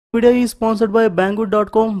Video ಈ sponsored by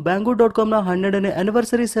Banggood.com. Banggood.com ನ 12ನೇ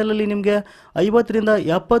anniversary sale ಅಲ್ಲಿ ನಿಮಗೆ 50 ರಿಂದ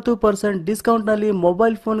 70% ಡಿಸ್ಕೌಂಟ್ ನಲ್ಲಿ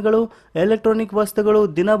ಮೊಬೈಲ್ ಫೋನ್ಗಳು, ಎಲೆಕ್ಟ್ರಾನಿಕ್ ವಸ್ತುಗಳು,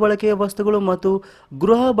 ದಿನ ಬಳಕೆಯ ವಸ್ತುಗಳು ಮತ್ತು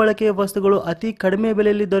ಗೃಹ ಬಳಕೆಯ ವಸ್ತುಗಳು ಅತಿ ಕಡಿಮೆ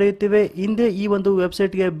ಬೆಲೆಯಲ್ಲಿ ದೊರೆಯುತ್ತಿವೆ. ಹಿಂದೆ ಈ ಒಂದು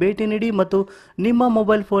ವೆಬ್ಸೈಟ್ ಗೆ ಭೇಟಿ ನೀಡಿ ಮತ್ತು ನಿಮ್ಮ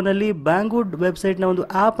ಮೊಬೈಲ್ ಫೋನ್ ಅಲ್ಲಿ Banggood ವೆಬ್ಸೈಟ್ ನ ಒಂದು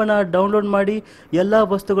ಆಪ್ ಅನ್ನು ಡೌನ್ಲೋಡ್ ಮಾಡಿ ಎಲ್ಲಾ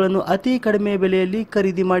ವಸ್ತುಗಳನ್ನು ಅತಿ ಕಡಿಮೆ ಬೆಲೆಯಲ್ಲಿ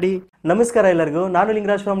ಖರೀದಿ ಮಾಡಿ. ನಮಸ್ಕಾರ ಎಲ್ಲರಿಗೂ, ನಾನು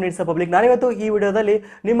ಲಿಂಗರಾಜ್ ಫ್ರಮ್ ನೀಡ್ಸ್ ಪಬ್ಲಿಕ್. ನಾನಿವತ್ತು ಈ ವಿಡಿಯೋದಲ್ಲಿ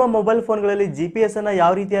ನಿಮ್ಮ ಮೊಬೈಲ್ ಫೋನ್ಗಳಲ್ಲಿ GPS ಅನ್ನು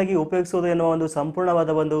ಯಾವ ರೀತಿಯಾಗಿ ಉಪಯೋಗಿಸೋದು ಎನ್ನುವ ಒಂದು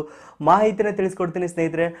ಸಂಪೂರ್ಣವಾದ ಒಂದು ಮಾಹಿತಿನ ತಿಳಿಸ್ಕೊಡ್ತೀನಿ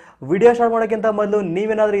ಸ್ನೇಹಿತರೆ. ವಿಡಿಯೋ ಸ್ಟಾರ್ಟ್ ಮಾಡೋಕ್ಕಿಂತ ಮೊದಲು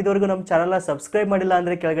ನೀವೇನಾದರೂ ಇದುವರೆಗೂ ನಮ್ಮ ಚಾನಲ್ನ ಸಬ್ಸ್ಕ್ರೈಬ್ ಮಾಡಿಲ್ಲ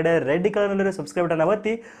ಅಂದರೆ ಕೆಳಗಡೆ ರೆಡ್ ಕಲರ್ನಲ್ಲಿರೋ ಸಬ್ಸ್ಕ್ರೈಬ್ ಬಟನ್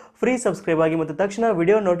ಒತ್ತಿ ಫ್ರೀ ಸಬ್ಸ್ಕ್ರೈಬ್ ಆಗಿ ಮತ್ತು ತಕ್ಷಣ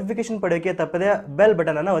ವಿಡಿಯೋ ನೋಟಿಫಿಕೇಶನ್ ಪಡೆಯೋಕ್ಕೆ ತಪ್ಪದೆ ಬೆಲ್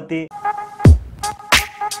ಬಟನ್ ಅನ್ನು ಒತ್ತಿ.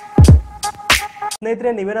 ಸ್ನೇಹಿತರೆ,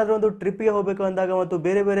 ನೀವೇನಾದರೂ ಒಂದು ಟ್ರಿಪ್ಗೆ ಹೋಗಬೇಕು ಅಂದಾಗ ಮತ್ತು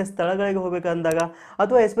ಬೇರೆ ಬೇರೆ ಸ್ಥಳಗಳಿಗೆ ಹೋಗಬೇಕು ಅಂದಾಗ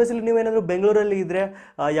ಅಥವಾ ಎಸ್ಪೆಷಲಿ ನೀವೇನಾದರೂ ಬೆಂಗಳೂರಲ್ಲಿ ಇದ್ದರೆ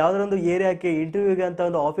ಯಾವುದಾದ್ರು ಒಂದು ಏರಿಯಾಕ್ಕೆ ಇಂಟರ್ವ್ಯೂಗೆ ಅಂತ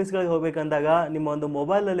ಒಂದು ಆಫೀಸ್ಗಳಿಗೆ ಹೋಗಬೇಕಂದಾಗ ನಿಮ್ಮ ಒಂದು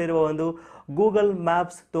ಮೊಬೈಲಲ್ಲಿರುವ ಒಂದು ಗೂಗಲ್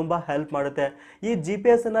ಮ್ಯಾಪ್ಸ್ ತುಂಬ ಹೆಲ್ಪ್ ಮಾಡುತ್ತೆ. ಈ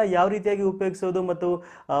GPS ಅನ್ನು ಯಾವ ರೀತಿಯಾಗಿ ಉಪಯೋಗಿಸೋದು ಮತ್ತು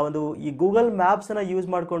ಒಂದು ಈ ಗೂಗಲ್ ಮ್ಯಾಪ್ಸನ್ನು ಯೂಸ್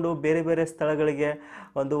ಮಾಡಿಕೊಂಡು ಬೇರೆ ಬೇರೆ ಸ್ಥಳಗಳಿಗೆ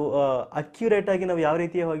ಒಂದು ಅಕ್ಯುರೇಟಾಗಿ ನಾವು ಯಾವ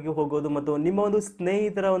ರೀತಿಯಾಗಿ ಹೋಗೋದು ಮತ್ತು ನಿಮ್ಮ ಒಂದು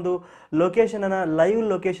ಸ್ನೇಹಿತರ ಒಂದು ಲೊಕೇಶನನ್ನು, ಲೈವ್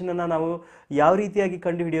ಲೊಕೇಶನನ್ನು ನಾವು ಯಾವ ರೀತಿಯಾಗಿ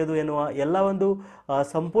ಕಂಡುಹಿಡಿಯೋದು ಎನ್ನುವ ಎಲ್ಲ ಒಂದು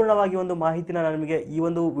ಸಂಪೂರ್ಣವಾಗಿ ಒಂದು ಮಾಹಿತಿನ ನಾನು ನಿಮಗೆ ಈ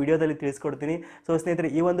ಒಂದು ವಿಡಿಯೋದಲ್ಲಿ ತಿಳಿಸ್ಕೊಡ್ತೀನಿ. ಸೊ ಸ್ನೇಹಿತರೆ,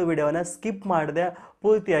 ಈ ಒಂದು ವಿಡಿಯೋವನ್ನು ಸ್ಕಿಪ್ ಮಾಡದೆ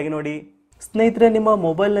ಪೂರ್ತಿಯಾಗಿ ನೋಡಿ. ಸ್ನೇಹಿತರೆ, ನಿಮ್ಮ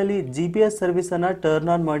ಮೊಬೈಲ್ನಲ್ಲಿ GPS ಸರ್ವಿಸನ್ನು ಟರ್ನ್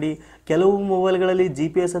ಆನ್ ಮಾಡಿ. ಕೆಲವು ಮೊಬೈಲ್ಗಳಲ್ಲಿ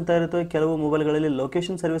GPS ಅಂತ ಇರುತ್ತೆ, ಕೆಲವು ಮೊಬೈಲ್ಗಳಲ್ಲಿ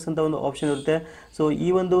ಲೊಕೇಶನ್ ಸರ್ವಿಸ್ ಅಂತ ಒಂದು ಆಪ್ಷನ್ ಇರುತ್ತೆ. ಸೊ ಈ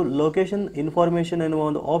ಒಂದು ಲೊಕೇಶನ್ ಇನ್ಫಾರ್ಮೇಷನ್ ಎನ್ನುವ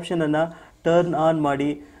ಒಂದು ಆಪ್ಷನನ್ನು ಟರ್ನ್ ಆನ್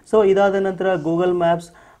ಮಾಡಿ. ಸೊ ಇದಾದ ನಂತರ ಗೂಗಲ್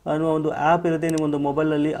ಮ್ಯಾಪ್ಸ್ ಅನ್ನುವ ಒಂದು ಆ್ಯಪ್ ಇರುತ್ತೆ ನಿಮ್ಮ ಒಂದು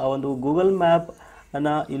ಮೊಬೈಲಲ್ಲಿ. ಆ ಒಂದು ಗೂಗಲ್ ಮ್ಯಾಪ್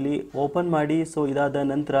ಅನ್ನು ಇಲ್ಲಿ ಓಪನ್ ಮಾಡಿ. ಸೊ ಇದಾದ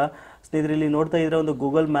ನಂತರ ಸ್ನೇಹಿತರೆ, ಇಲ್ಲಿ ನೋಡ್ತಾ ಇದ್ರೆ ಒಂದು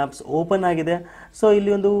ಗೂಗಲ್ ಮ್ಯಾಪ್ಸ್ ಓಪನ್ ಆಗಿದೆ. ಸೊ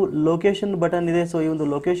ಇಲ್ಲಿ ಒಂದು ಲೊಕೇಶನ್ ಬಟನ್ ಇದೆ. ಸೊ ಈ ಒಂದು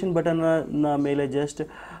ಲೊಕೇಶನ್ ಬಟನ್ನ ಮೇಲೆ ಜಸ್ಟ್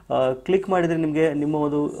ಕ್ಲಿಕ್ ಮಾಡಿದರೆ ನಿಮಗೆ ನಿಮ್ಮ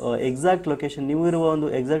ಒಂದು ಎಕ್ಸಾಕ್ಟ್ ಲೊಕೇಶನ್, ನೀವು ಇರುವ ಒಂದು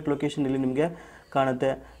ಎಕ್ಸಾಕ್ಟ್ ಲೊಕೇಶನ್ ಇಲ್ಲಿ ನಿಮಗೆ ಕಾಣುತ್ತೆ.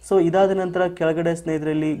 ಸೊ ಇದಾದ ನಂತರ ಕೆಳಗಡೆ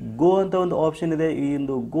ಸ್ನೇಹಿತರಲ್ಲಿ ಗೋ ಅಂತ ಒಂದು ಆಪ್ಷನ್ ಇದೆ. ಈ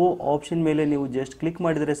ಒಂದು ಗೋ ಆಪ್ಷನ್ ಮೇಲೆ ನೀವು ಜಸ್ಟ್ ಕ್ಲಿಕ್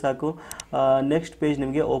ಮಾಡಿದರೆ ಸಾಕು, ನೆಕ್ಸ್ಟ್ ಪೇಜ್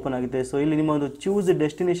ನಿಮಗೆ ಓಪನ್ ಆಗುತ್ತೆ. ಸೊ ಇಲ್ಲಿ ನಿಮ್ಮ ಒಂದು ಚೂಸ್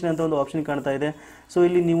ಡೆಸ್ಟಿನೇಷನ್ ಅಂತ ಒಂದು ಆಪ್ಷನ್ ಕಾಣ್ತಾ ಇದೆ. ಸೊ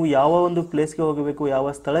ಇಲ್ಲಿ ನೀವು ಯಾವ ಒಂದು ಪ್ಲೇಸ್ಗೆ ಹೋಗಬೇಕು,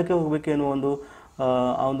 ಯಾವ ಸ್ಥಳಕ್ಕೆ ಹೋಗಬೇಕು ಎನ್ನುವ ಒಂದು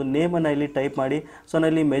ಆ ಒಂದು ನೇಮನ್ನು ಇಲ್ಲಿ ಟೈಪ್ ಮಾಡಿ. ಸೊ ನಾನು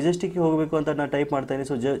ಇಲ್ಲಿ ಮೆಜೆಸ್ಟಿಕ್ಗೆ ಹೋಗಬೇಕು ಅಂತ ನಾನು ಟೈಪ್ ಮಾಡ್ತಾ ಇದ್ದೀನಿ.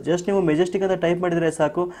 ಸೊ ಜಸ್ಟ್ ನೀವು ಮೆಜೆಸ್ಟಿಕ್ ಅಂತ ಟೈಪ್ ಮಾಡಿದರೆ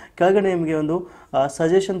ಸಾಕು, ಕೆಳಗಡೆ ನಿಮಗೆ ಒಂದು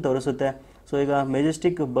ಸಜೆಷನ್ ತೋರಿಸುತ್ತೆ. ಸೊ ಈಗ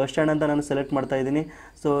ಮೆಜೆಸ್ಟಿಕ್ ಬಸ್ ಸ್ಟ್ಯಾಂಡ್ ಅಂತ ನಾನು ಸೆಲೆಕ್ಟ್ ಮಾಡ್ತಾ ಇದ್ದೀನಿ.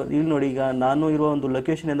 ಸೊ ಇಲ್ಲಿ ನೋಡಿ, ಈಗ ನಾನು ಇರುವ ಒಂದು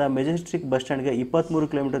ಲೊಕೇಶನಿಂದ ಮೆಜೆಸ್ಟಿಕ್ ಬಸ್ ಸ್ಟ್ಯಾಂಡ್ಗೆ 23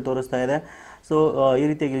 ಕಿಲೋಮೀಟರ್ ತೋರಿಸ್ತಾ ಇದೆ. ಸೊ ಈ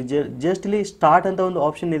ರೀತಿಯಾಗಿ ಜಸ್ಟ್ ಇಲ್ಲಿ ಸ್ಟಾರ್ಟ್ ಅಂತ ಒಂದು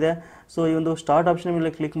ಆಪ್ಷನ್ ಇದೆ. ಸೊ ಈ ಒಂದು ಸ್ಟಾರ್ಟ್ ಆಪ್ಷನ್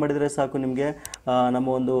ಮೇಲೆ ಕ್ಲಿಕ್ ಮಾಡಿದರೆ ಸಾಕು, ನಿಮಗೆ ನಮ್ಮ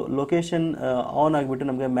ಒಂದು ಲೊಕೇಶನ್ ಆನ್ ಆಗಿಬಿಟ್ಟು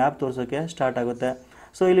ನಮಗೆ ಮ್ಯಾಪ್ ತೋರಿಸೋಕ್ಕೆ ಸ್ಟಾರ್ಟ್ ಆಗುತ್ತೆ.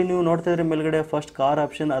 ಸೊ ಇಲ್ಲಿ ನೀವು ನೋಡ್ತಾ ಇದ್ರೆ ಮೇಲ್ಗಡೆ ಫಸ್ಟ್ ಕಾರ್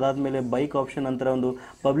ಆಪ್ಷನ್, ಅದಾದಮೇಲೆ ಬೈಕ್ ಆಪ್ಷನ್, ನಂತರ ಒಂದು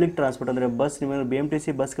ಪಬ್ಲಿಕ್ ಟ್ರಾನ್ಸ್ಪೋರ್ಟ್ ಅಂದರೆ ಬಸ್, ನೀವು BMTC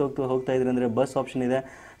ಬಸ್ಗೆ ಹೋಗ್ತಾ ಇದ್ರಿ ಅಂದರೆ ಬಸ್ ಆಪ್ಷನ್ ಇದೆ.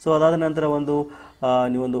 ಸೊ ಅದಾದ ನಂತರ ಒಂದು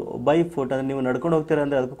ನೀವೊಂದು ಬೈ ಫುಟ್ ಅಂದರೆ ನೀವು ನಡ್ಕೊಂಡು ಹೋಗ್ತೀರಾ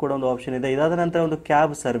ಅಂದರೆ ಅದಕ್ಕೂ ಕೂಡ ಒಂದು ಆಪ್ಷನ್ ಇದೆ. ಇದಾದ ನಂತರ ಒಂದು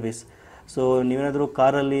ಕ್ಯಾಬ್ ಸರ್ವಿಸ್. ಸೊ ನೀವೇನಾದರೂ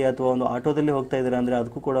ಕಾರಲ್ಲಿ ಅಥವಾ ಒಂದು ಆಟೋದಲ್ಲಿ ಹೋಗ್ತಾ ಇದ್ದೀರಾ ಅಂದರೆ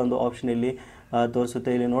ಅದಕ್ಕೂ ಕೂಡ ಒಂದು ಆಪ್ಷನ್ ಇಲ್ಲಿ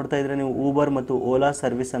ತೋರಿಸುತ್ತೆ. ಇಲ್ಲಿ ನೋಡ್ತಾ ಇದ್ರೆ ನೀವು ಊಬರ್ ಮತ್ತು ಓಲಾ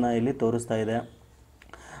ಸರ್ವಿಸನ್ನು ಇಲ್ಲಿ ತೋರಿಸ್ತಾ ಇದೆ.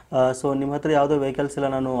 ಸೊ ನಿಮ್ಮ ಹತ್ರ ಯಾವುದೋ ವೆಹಿಕಲ್ಸ್ ಇಲ್ಲ,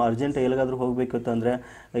 ನಾನು ಅರ್ಜೆಂಟ್ ಎಲ್ಲಿಗಾದರೂ ಹೋಗಬೇಕಿತ್ತು ಅಂದರೆ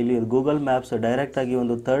ಇಲ್ಲಿ ಗೂಗಲ್ ಮ್ಯಾಪ್ಸ್ ಡೈರೆಕ್ಟಾಗಿ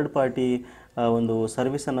ಒಂದು ಥರ್ಡ್ ಪಾರ್ಟಿ ಒಂದು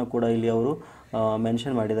ಸರ್ವಿಸನ್ನು ಕೂಡ ಇಲ್ಲಿ ಅವರು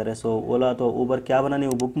ಮೆನ್ಷನ್ ಮಾಡಿದ್ದಾರೆ. ಸೊ ಓಲಾ ಅಥವಾ ಊಬರ್ ಕ್ಯಾಬನ್ನು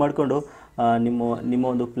ನೀವು ಬುಕ್ ಮಾಡಿಕೊಂಡು ನಿಮ್ಮ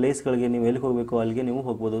ಒಂದು ಪ್ಲೇಸ್ಗಳಿಗೆ ನೀವು ಎಲ್ಲಿಗೆ ಹೋಗಬೇಕು ಅಲ್ಲಿಗೆ ನೀವು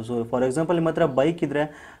ಹೋಗ್ಬೋದು. ಸೊ ಫಾರ್ ಎಕ್ಸಾಂಪಲ್ ನಿಮ್ಮ ಹತ್ರ ಬೈಕ್ ಇದ್ದರೆ,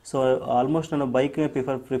 ಸೊ ಆಲ್ಮೋಸ್ಟ್ ನಾನು ಬೈಕ್ಗೆ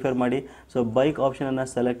ಪ್ರಿಫರ್ ಮಾಡಿ. ಸೊ ಬೈಕ್ ಆಪ್ಷನನ್ನು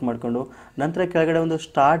ಸೆಲೆಕ್ಟ್ ಮಾಡಿಕೊಂಡು ನಂತರ ಕೆಳಗಡೆ ಒಂದು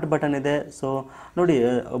ಸ್ಟಾರ್ಟ್ ಬಟನ್ ಇದೆ. ಸೊ ನೋಡಿ,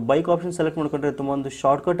 ಬೈಕ್ ಆಪ್ಷನ್ ಸೆಲೆಕ್ಟ್ ಮಾಡಿಕೊಂಡ್ರೆ ತುಂಬ ಒಂದು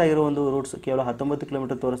ಶಾರ್ಟ್ಕಟ್ ಆಗಿರೋ ಒಂದು ರೂಟ್ಸ್ ಕೇವಲ 19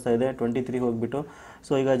 ಕಿಲೋಮೀಟರ್ ತೋರಿಸ್ತಾ ಇದೆ, 23 ಹೋಗಿಬಿಟ್ಟು.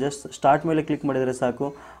 ಸೊ ಈಗ ಜಸ್ಟ್ ಸ್ಟಾರ್ಟ್ ಮೇಲೆ ಕ್ಲಿಕ್ ಮಾಡಿದರೆ ಸಾಕು,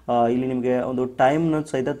 ಇಲ್ಲಿ ನಿಮಗೆ ಒಂದು ಟೈಮ್ನ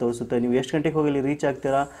ಸಹಿತ ತೋರಿಸುತ್ತೆ. ನೀವು ಎಷ್ಟು ಗಂಟೆಗೆ ಹೋಗಿ ಇಲ್ಲಿ ರೀಚ್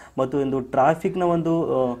ಆಗ್ತೀರಾ ಮತ್ತು ಒಂದು ಟ್ರಾಫಿಕ್ನ ಒಂದು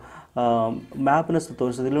ಮ್ಯಾಪ್ನ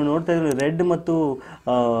ತೋರಿಸ್ತದೆ. ಇಲ್ಲಿ ನೋಡ್ತಾ ಇದ್ರೆ ರೆಡ್ ಮತ್ತು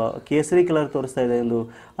ಕೇಸರಿ ಕಲರ್ ತೋರಿಸ್ತಾ ಇದೆ. ಒಂದು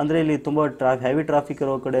ಅಂದರೆ ಇಲ್ಲಿ ತುಂಬ ಹೆವಿ ಟ್ರಾಫಿಕ್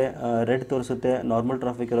ಇರೋ ಕಡೆ ರೆಡ್ ತೋರಿಸುತ್ತೆ, ನಾರ್ಮಲ್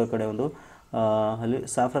ಟ್ರಾಫಿಕ್ ಇರೋ ಕಡೆ ಒಂದು ಅಲ್ಲಿ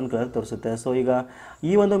ಸ್ಯಾಫ್ರನ್ ಕಲರ್ ತೋರಿಸುತ್ತೆ. ಸೊ ಈಗ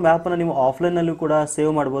ಈ ಒಂದು ಮ್ಯಾಪನ್ನು ನೀವು ಆಫ್ಲೈನಲ್ಲೂ ಕೂಡ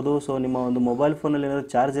ಸೇವ್ ಮಾಡ್ಬೋದು. ಸೊ ನಿಮ್ಮ ಒಂದು ಮೊಬೈಲ್ ಫೋನಲ್ಲಿ ಏನಾದರೂ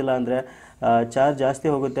ಚಾರ್ಜ್ ಇಲ್ಲ ಅಂದರೆ, ಚಾರ್ಜ್ ಜಾಸ್ತಿ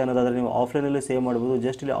ಹೋಗುತ್ತೆ ಅನ್ನೋದಾದರೆ ನೀವು ಆಫ್ಲೈನಲ್ಲಿ ಸೇವ್ ಮಾಡ್ಬೋದು.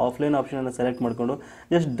 ಜಸ್ಟ್ ಇಲ್ಲಿ ಆಫ್ಲೈನ್ ಆಪ್ಷನನ್ನು ಸೆಲೆಕ್ಟ್ ಮಾಡಿಕೊಂಡು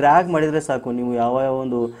ಜಸ್ಟ್ ಡ್ರ್ಯಾಗ್ ಮಾಡಿದರೆ ಸಾಕು. ನೀವು ಯಾವ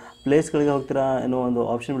ಒಂದು ಪ್ಲೇಸ್ಗಳಿಗೆ ಹೋಗ್ತೀರಾ ಅನ್ನೋ ಒಂದು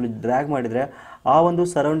ಆಪ್ಷನ್ ಮೇಲೆ ಡ್ರ್ಯಾಗ್ ಮಾಡಿದರೆ ಆ ಒಂದು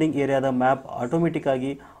ಸರೌಂಡಿಂಗ್ ಏರಿಯಾದ ಮ್ಯಾಪ್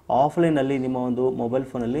ಆಟೋಮೆಟಿಕ್ಕಾಗಿ ಆಫ್ಲೈನಲ್ಲಿ ನಿಮ್ಮ ಒಂದು ಮೊಬೈಲ್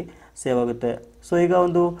ಫೋನಲ್ಲಿ ಸೇವ್ ಆಗುತ್ತೆ. ಸೊ ಈಗ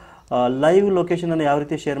ಒಂದು ಲೈವ್ ಲೊಕೇಶನನ್ನು ಯಾವ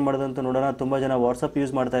ರೀತಿ ಶೇರ್ ಮಾಡೋದು ಅಂತ ನೋಡೋಣ. ತುಂಬ ಜನ ವಾಟ್ಸಪ್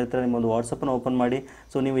ಯೂಸ್ ಮಾಡ್ತಾ ಇರ್ತಾರೆ. ನಿಮ್ಮೊಂದು ವಾಟ್ಸಪ್ಪನ್ನು ಓಪನ್ ಮಾಡಿ.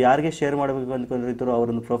 ಸೊ ನೀವು ಯಾರಿಗೆ ಶೇರ್ ಮಾಡಬೇಕು ಅಂದ್ಕೊಂಡಿರ್ತೀರೋ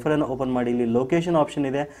ಅವರೊಂದು ಪ್ರೊಫೈಲನ್ನು ಓಪನ್ ಮಾಡಿ. ಇಲ್ಲಿ ಲೊಕೇಶನ್ ಆಪ್ಷನ್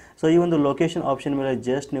ಇದೆ. ಸೊ ಈ ಒಂದು ಲೊಕೇಶನ್ ಆಪ್ಷನ್ ಮೇಲೆ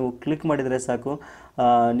ಜಸ್ಟ್ ನೀವು ಕ್ಲಿಕ್ ಮಾಡಿದರೆ ಸಾಕು,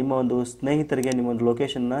 ನಿಮ್ಮ ಒಂದು ಸ್ನೇಹಿತರಿಗೆ ನಿಮ್ಮ ಒಂದು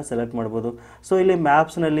ಲೊಕೇಶನ್ನ ಸೆಲೆಕ್ಟ್ ಮಾಡ್ಬೋದು. ಸೊ ಇಲ್ಲಿ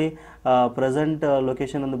ಮ್ಯಾಪ್ಸ್ನಲ್ಲಿ ಪ್ರೆಸೆಂಟ್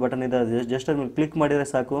ಲೊಕೇಶನ್ ಒಂದು ಬಟನ್ ಇದೆ, ಜಸ್ಟ್ ಅದನ್ನು ಕ್ಲಿಕ್ ಮಾಡಿದರೆ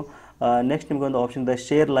ಸಾಕು. ನೆಕ್ಸ್ಟ್ ನಿಮಗೊಂದು ಆಪ್ಷನ್ ಇದೆ,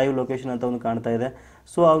 ಶೇರ್ ಲೈವ್ ಲೊಕೇಶನ್ ಅಂತ ಒಂದು ಕಾಣ್ತಾ ಇದೆ.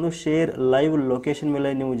 ಸೊ ಆ ಒಂದು ಶೇರ್ ಲೈವ್ ಲೊಕೇಶನ್ ಮೇಲೆ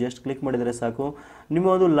ನೀವು ಜಸ್ಟ್ ಕ್ಲಿಕ್ ಮಾಡಿದರೆ ಸಾಕು, ನಿಮ್ಮ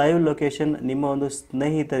ಒಂದು ಲೈವ್ ಲೊಕೇಶನ್ ನಿಮ್ಮ ಒಂದು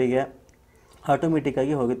ಸ್ನೇಹಿತರಿಗೆ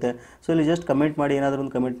ಆಟೋಮೆಟಿಕ್ಕಾಗಿ ಹೋಗುತ್ತೆ. ಸೊ ಇಲ್ಲಿ ಜಸ್ಟ್ ಕಮೆಂಟ್ ಮಾಡಿ, ಏನಾದರೂ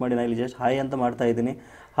ಒಂದು ಕಮೆಂಟ್ ಮಾಡಿ. ನಾನು ಇಲ್ಲಿ ಜಸ್ಟ್ ಹಾಯ್ ಅಂತ ಮಾಡ್ತಾ ಇದ್ದೀನಿ.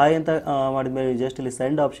 ಹಾಯ್ ಅಂತ ಮಾಡಿದ್ಮೇಲೆ ಜಸ್ಟ್ ಇಲ್ಲಿ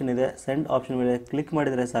ಸೆಂಡ್ ಆಪ್ಷನ್ ಇದೆ, ಸೆಂಡ್ ಆಪ್ಷನ್ ಮೇಲೆ ಕ್ಲಿಕ್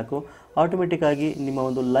ಮಾಡಿದರೆ ಸಾಕು, ಆಟೋಮೆಟಿಕ್ಕಾಗಿ ನಿಮ್ಮ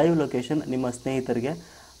ಒಂದು ಲೈವ್ ಲೊಕೇಶನ್ ನಿಮ್ಮ ಸ್ನೇಹಿತರಿಗೆ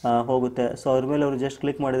ಹೋಗುತ್ತೆ. ಸೊ ಅವ್ರ ಮೇಲೆ ಅವರು ಜಸ್ಟ್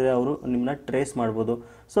ಕ್ಲಿಕ್ ಮಾಡಿದರೆ ಅವರು ನಿಮ್ಮನ್ನ ಟ್ರೇಸ್ ಮಾಡ್ಬೋದು.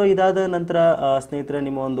 ಸೊ ಇದಾದ ನಂತರ ಸ್ನೇಹಿತರೆ,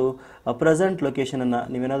 ನಿಮ್ಮ ಒಂದು ಪ್ರೆಸೆಂಟ್ ಲೊಕೇಶನನ್ನು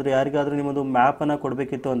ನೀವೇನಾದರೂ ಯಾರಿಗಾದರೂ ನಿಮ್ಮೊಂದು ಮ್ಯಾಪನ್ನು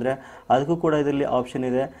ಕೊಡಬೇಕಿತ್ತು ಅಂದರೆ ಅದಕ್ಕೂ ಕೂಡ ಇದರಲ್ಲಿ ಆಪ್ಷನ್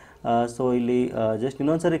ಇದೆ. ಸೊ ಇಲ್ಲಿ ಜಸ್ಟ್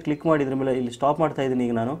ಇನ್ನೊಂದು ಸಾರಿ ಕ್ಲಿಕ್ ಮಾಡಿದ್ರ ಮೇಲೆ ಇಲ್ಲಿ ಸ್ಟಾಪ್ ಮಾಡ್ತಾ ಇದ್ದೀನಿ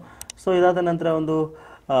ಈಗ ನಾನು. ಸೊ ಇದಾದ ನಂತರ ಒಂದು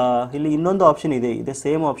ಇಲ್ಲಿ ಇನ್ನೊಂದು ಆಪ್ಷನ್ ಇದೆ, ಇದೆ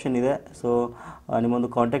ಸೇಮ್ ಆಪ್ಷನ್ ಇದೆ. ಸೊ ನಿಮ್ಮೊಂದು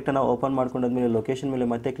ಕಾಂಟ್ಯಾಕ್ಟನ್ನು ಓಪನ್ ಮಾಡ್ಕೊಂಡಾದ್ಮೇಲೆ ಲೊಕೇಶನ್ ಮೇಲೆ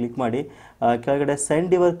ಮತ್ತೆ ಕ್ಲಿಕ್ ಮಾಡಿ. ಕೆಳಗಡೆ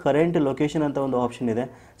ಸೆಂಡ್ ಯುವರ್ ಕರೆಂಟ್ ಲೊಕೇಶನ್ ಅಂತ ಒಂದು ಆಪ್ಷನ್ ಇದೆ.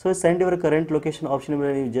 So send your current location option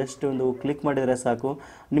ಮೇಲೆ ನೀವು ಜಸ್ಟ್ ಒಂದು ಕ್ಲಿಕ್ ಮಾಡಿದರೆ ಸಾಕು,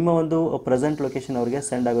 ನಿಮ್ಮ ಒಂದು ಪ್ರೆಸೆಂಟ್ ಲೊಕೇಶನ್ ಅವರಿಗೆ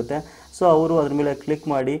ಸೆಂಡ್ ಆಗುತ್ತೆ. ಸೊ ಅವರು ಅದ್ರ ಮೇಲೆ ಕ್ಲಿಕ್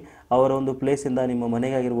ಮಾಡಿ ಅವರ ಒಂದು ಪ್ಲೇಸಿಂದ ನಿಮ್ಮ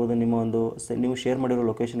ಮನೆಗಾಗಿರ್ಬೋದು, ನಿಮ್ಮ ಒಂದು ನೀವು ಶೇರ್ ಮಾಡಿರೋ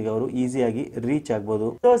ಲೊಕೇಶನ್ಗೆ ಅವರು ಈಸಿಯಾಗಿ ರೀಚ್ ಆಗ್ಬೋದು.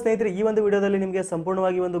 ಸೊ ಸ್ನೇಹಿತರೆ, ಈ ಒಂದು ವಿಡಿಯೋದಲ್ಲಿ ನಿಮಗೆ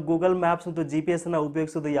ಸಂಪೂರ್ಣವಾಗಿ ಒಂದು ಗೂಗಲ್ ಮ್ಯಾಪ್ಸ್ ಮತ್ತು GPS ಅನ್ನು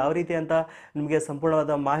ಉಪಯೋಗಿಸೋದು ಯಾವ ರೀತಿ ಅಂತ ನಿಮಗೆ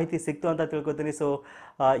ಸಂಪೂರ್ಣವಾದ ಮಾಹಿತಿ ಸಿಕ್ತು ಅಂತ ತಿಳ್ಕೊತೀನಿ. ಸೊ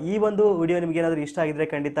ಈ ಒಂದು ವಿಡಿಯೋ ನಿಮಗೆ ಏನಾದರೂ ಇಷ್ಟ ಆಗಿದ್ರೆ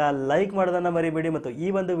ಖಂಡಿತ ಲೈಕ್ ಮಾಡೋದನ್ನು ಮರಿಬೇಡಿ ಮತ್ತು ಈ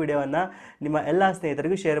ಒಂದು ವಿಡಿಯೋವನ್ನು ನಿಮ್ಮ ಎಲ್ಲ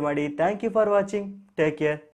ಸ್ನೇಹಿತರಿಗೂ ಶೇರ್ ಮಾಡಿ. Thank you for watching. Take care.